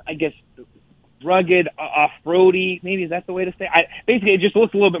 rugged, off-roady. Maybe is that the way to say? Basically, it just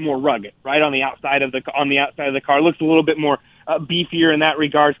looks a little bit more rugged, right, on the outside of the car. It looks a little bit more beefier in that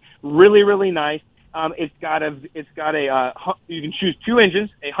regard. Really, really nice. It's got a you can choose two engines,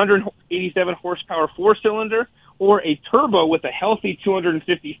 a 187 horsepower 4-cylinder or a turbo with a healthy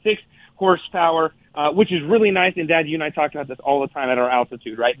 256 horsepower, which is really nice. And Dad, you and I talk about this all the time at our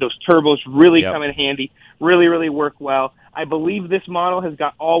altitude, right? Those turbos really come in handy, really, really work well. I believe this model has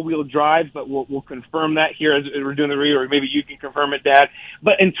got all-wheel drive, but we'll confirm that here as we're doing the review, or maybe you can confirm it, Dad.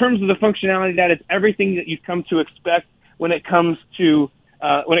 But in terms of the functionality, Dad, it's everything that you've come to expect when it comes to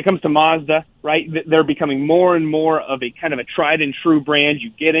Mazda, right? They're becoming more and more of a kind of a tried and true brand.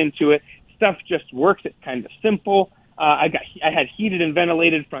 You get into it, stuff just works. It's kind of simple. I had heated and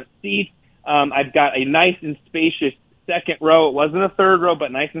ventilated front seats. I've got a nice and spacious second row. It wasn't a third row,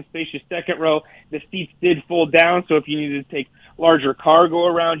 but nice and spacious second row. The seats did fold down, so if you needed to take larger cargo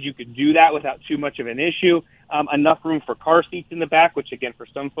around, you could do that without too much of an issue. Enough room for car seats in the back, which, again, for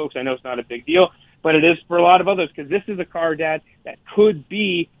some folks, I know it's not a big deal, but it is for a lot of others, because this is a car, Dad, that could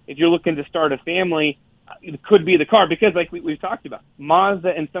be, if you're looking to start a family, it could be the car, because like we've talked about, Mazda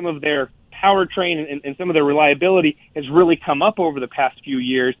and some of their powertrain and some of their reliability has really come up over the past few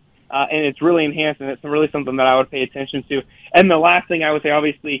years, and it's really enhanced, and it's really something that I would pay attention to. And the last thing I would say,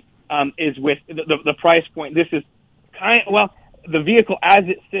 obviously, is with the price point. This is the vehicle as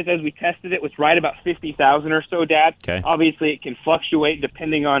it sits, as we tested it, was right about $50,000 or so, Dad. Okay. Obviously, it can fluctuate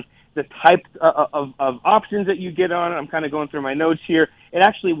depending on the type of options that you get on it. I'm kind of going through my notes here. It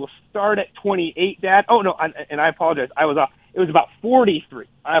actually will start at 28, Dad. Oh, no, and I apologize. I was off. It was about 43.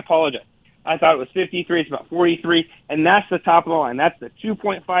 I apologize. I thought it was 53. It's about 43, and that's the top of the line. That's the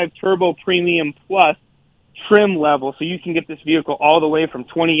 2.5 Turbo Premium Plus trim level, so you can get this vehicle all the way from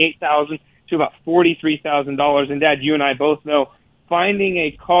 $28,000 to about $43,000. And Dad, you and I both know finding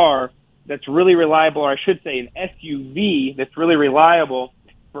a car that's really reliable, or I should say an SUV that's really reliable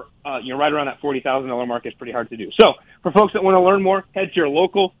for right around that $40,000 mark is pretty hard to do. So for folks that want to learn more, head to your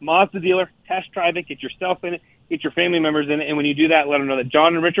local Mazda dealer, test drive it, get yourself in it, get your family members in it, and when you do that, let them know that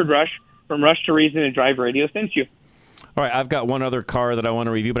John and Richard Rush from Rush to Reason and Drive Radio sent you. All right, I've got one other car that I want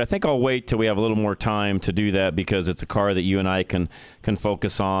to review, but I think I'll wait till we have a little more time to do that, because it's a car that you and I can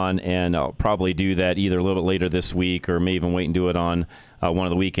focus on, and I'll probably do that either a little bit later this week, or may even wait and do it on one of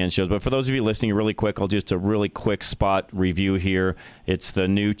the weekend shows. But for those of you listening, really quick, I'll just a really quick spot review here. It's the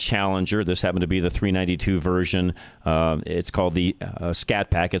new Challenger. This happened to be the 392 version. It's called the Scat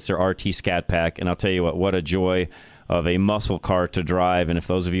Pack. It's their RT Scat Pack, and I'll tell you what a joy of a muscle car to drive. And if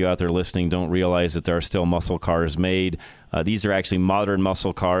those of you out there listening don't realize that there are still muscle cars made, these are actually modern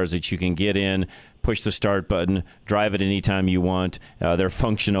muscle cars that you can get in, push the start button, drive it anytime you want. They're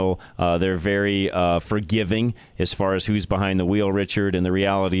functional. They're very forgiving as far as who's behind the wheel, Richard. And the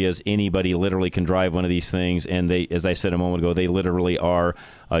reality is anybody literally can drive one of these things. And they, as I said a moment ago, they literally are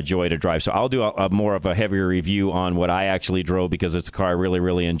a joy to drive. So I'll do a more of a heavier review on what I actually drove, because it's a car I really,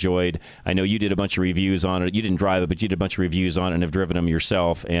 really enjoyed. I know you did a bunch of reviews on it. You didn't drive it, but you did a bunch of reviews on it and have driven them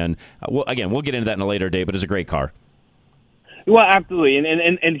yourself. And we'll get into that in a later day, but it's a great car. Well, absolutely.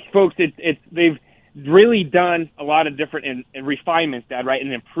 And folks, they've really done a lot of different refinements, Dad, right,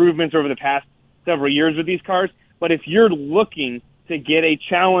 and improvements over the past several years with these cars. But if you're looking to get a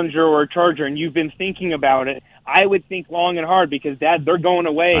Challenger or a Charger and you've been thinking about it, I would think long and hard because, Dad, they're going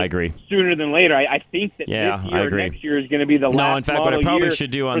away I agree. sooner than later. I think that this year or next year is going to be the last No, in fact, what I probably should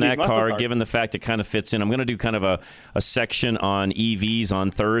do on that car, cars. given the fact it kind of fits in, I'm going to do kind of a section on EVs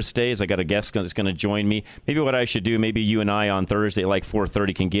on Thursdays. I got a guest that's going to join me. Maybe what I should do, maybe you and I on Thursday at like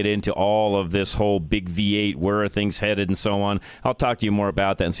 4:30 can get into all of this whole big V8, where are things headed and so on. I'll talk to you more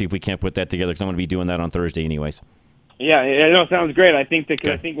about that and see if we can't put that together because I'm going to be doing that on Thursday anyways. Yeah, I know. Sounds great. I think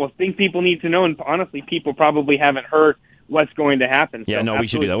I think people need to know, and honestly, people probably haven't heard what's going to happen. Yeah, so no, we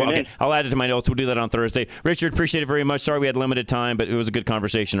should do that. Well, okay, in. I'll add it to my notes. We'll do that on Thursday. Richard, appreciate it very much. Sorry we had limited time, but it was a good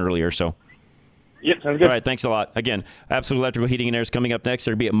conversation earlier. So. Yep, sounds good. All right, thanks a lot. Again, Absolute Electrical Heating and Air is coming up next.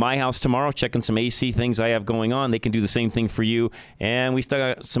 They'll be at my house tomorrow, checking some AC things I have going on. They can do the same thing for you. And we still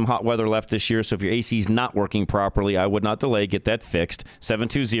got some hot weather left this year, so if your AC is not working properly, I would not delay. Get that fixed.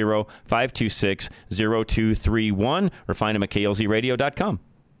 720-526-0231 or find them at klzradio.com.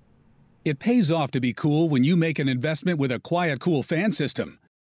 It pays off to be cool when you make an investment with a Quiet Cool fan system.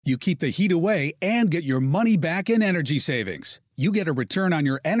 You keep the heat away and get your money back in energy savings. You get a return on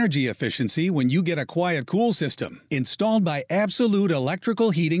your energy efficiency when you get a Quiet Cool system installed by Absolute Electrical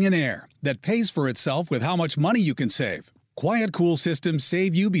Heating and Air that pays for itself with how much money you can save. Quiet Cool systems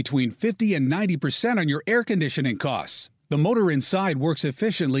save you between 50 and 90% on your air conditioning costs. The motor inside works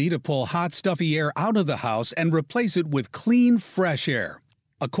efficiently to pull hot, stuffy air out of the house and replace it with clean, fresh air.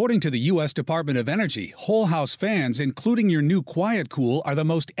 According to the U.S. Department of Energy, whole house fans, including your new Quiet Cool, are the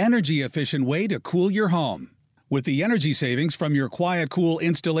most energy-efficient way to cool your home. With the energy savings from your Quiet Cool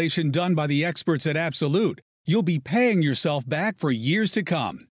installation done by the experts at Absolute, you'll be paying yourself back for years to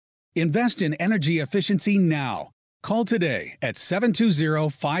come. Invest in energy efficiency now. Call today at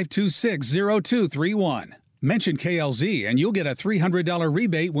 720-526-0231. Mention KLZ and you'll get a $300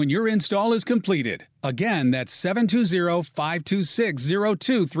 rebate when your install is completed. Again, that's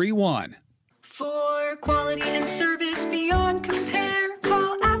 720-526-0231. For quality and service beyond compare,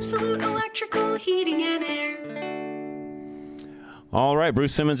 call Absolute Electrical Heating and Air. All right,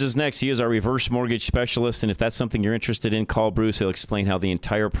 Bruce Simmons is next. He is our reverse mortgage specialist, and if that's something you're interested in, call Bruce. He'll explain how the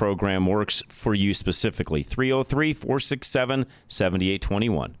entire program works for you specifically.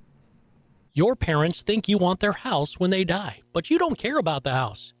 303-467-7821. Your parents think you want their house when they die, but you don't care about the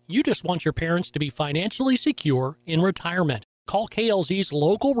house. You just want your parents to be financially secure in retirement. Call KLZ's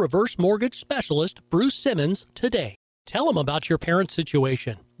local reverse mortgage specialist, Bruce Simmons, today. Tell him about your parents'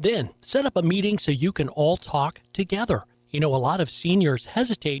 situation. Then set up a meeting so you can all talk together. You know, a lot of seniors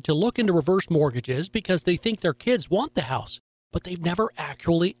hesitate to look into reverse mortgages because they think their kids want the house, but they've never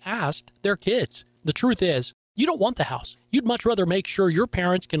actually asked their kids. The truth is, you don't want the house. You'd much rather make sure your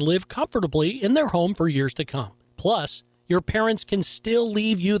parents can live comfortably in their home for years to come. Plus, your parents can still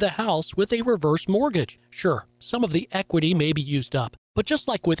leave you the house with a reverse mortgage. Sure, some of the equity may be used up, but just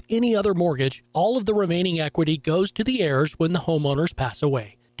like with any other mortgage, all of the remaining equity goes to the heirs when the homeowners pass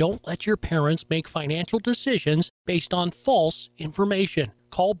away. Don't let your parents make financial decisions based on false information.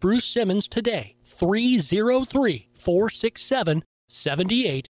 Call Bruce Simmons today,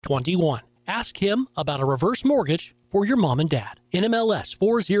 303-467-7821. Ask him about a reverse mortgage for your mom and dad. NMLS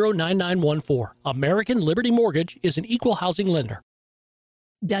 409914. American Liberty Mortgage is an equal housing lender.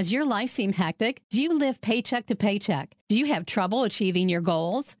 Does your life seem hectic? Do you live paycheck to paycheck? Do you have trouble achieving your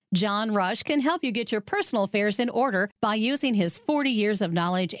goals? John Rush can help you get your personal affairs in order by using his 40 years of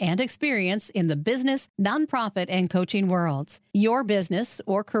knowledge and experience in the business, nonprofit, and coaching worlds. Your business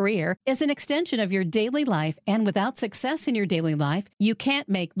or career is an extension of your daily life, and without success in your daily life, you can't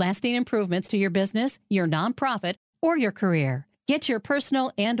make lasting improvements to your business, your nonprofit, or your career. Get your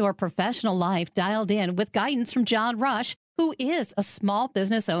personal and or professional life dialed in with guidance from John Rush, who is a small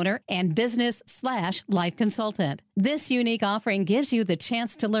business owner and business/life consultant. This unique offering gives you the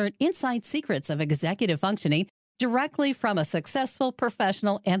chance to learn inside secrets of executive functioning directly from a successful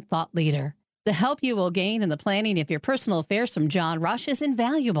professional and thought leader. The help you will gain in the planning of your personal affairs from John Rush is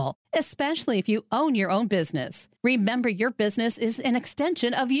invaluable, especially if you own your own business. Remember, your business is an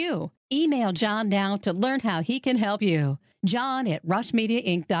extension of you. Email John now to learn how he can help you.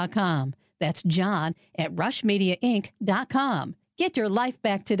 John@rushmediainc.com. That's John at rushmediainc.com. Get your life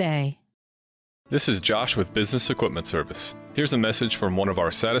back today. This is Josh with Business Equipment Service. Here's a message from one of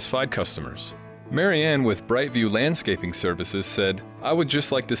our satisfied customers. Marianne with Brightview Landscaping Services said, "I would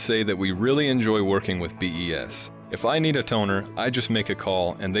just like to say that we really enjoy working with BES. If I need a toner, I just make a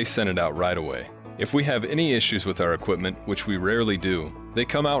call and they send it out right away. If we have any issues with our equipment, which we rarely do, they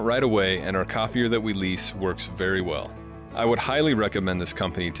come out right away and our copier that we lease works very well. I would highly recommend this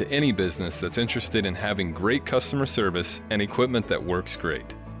company to any business that's interested in having great customer service and equipment that works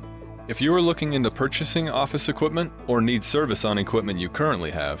great." If you are looking into purchasing office equipment or need service on equipment you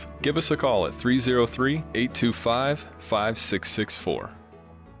currently have, give us a call at 303-825-5664.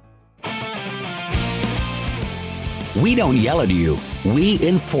 We don't yell at you, we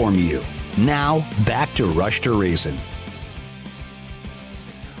inform you. Now, back to Rush to Reason.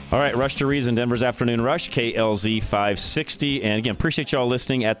 All right, Rush to Reason, Denver's Afternoon Rush, KLZ 560. And again, appreciate y'all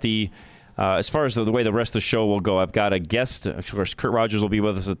listening at the, as far as the way the rest of the show will go, I've got a guest. Of course, Kurt Rogers will be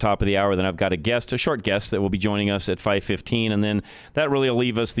with us at the top of the hour. Then I've got a guest, a short guest that will be joining us at 5:15. And then that really will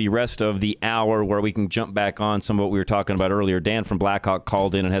leave us the rest of the hour where we can jump back on some of what we were talking about earlier. Dan from Blackhawk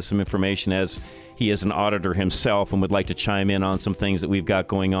called in and has some information as he is an auditor himself and would like to chime in on some things that we've got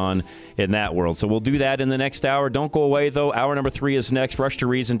going on in that world. So we'll do that in the next hour. Don't go away, though. Hour number 3 is next. Rush to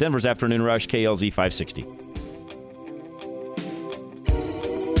Reason, Denver's Afternoon Rush, KLZ 560.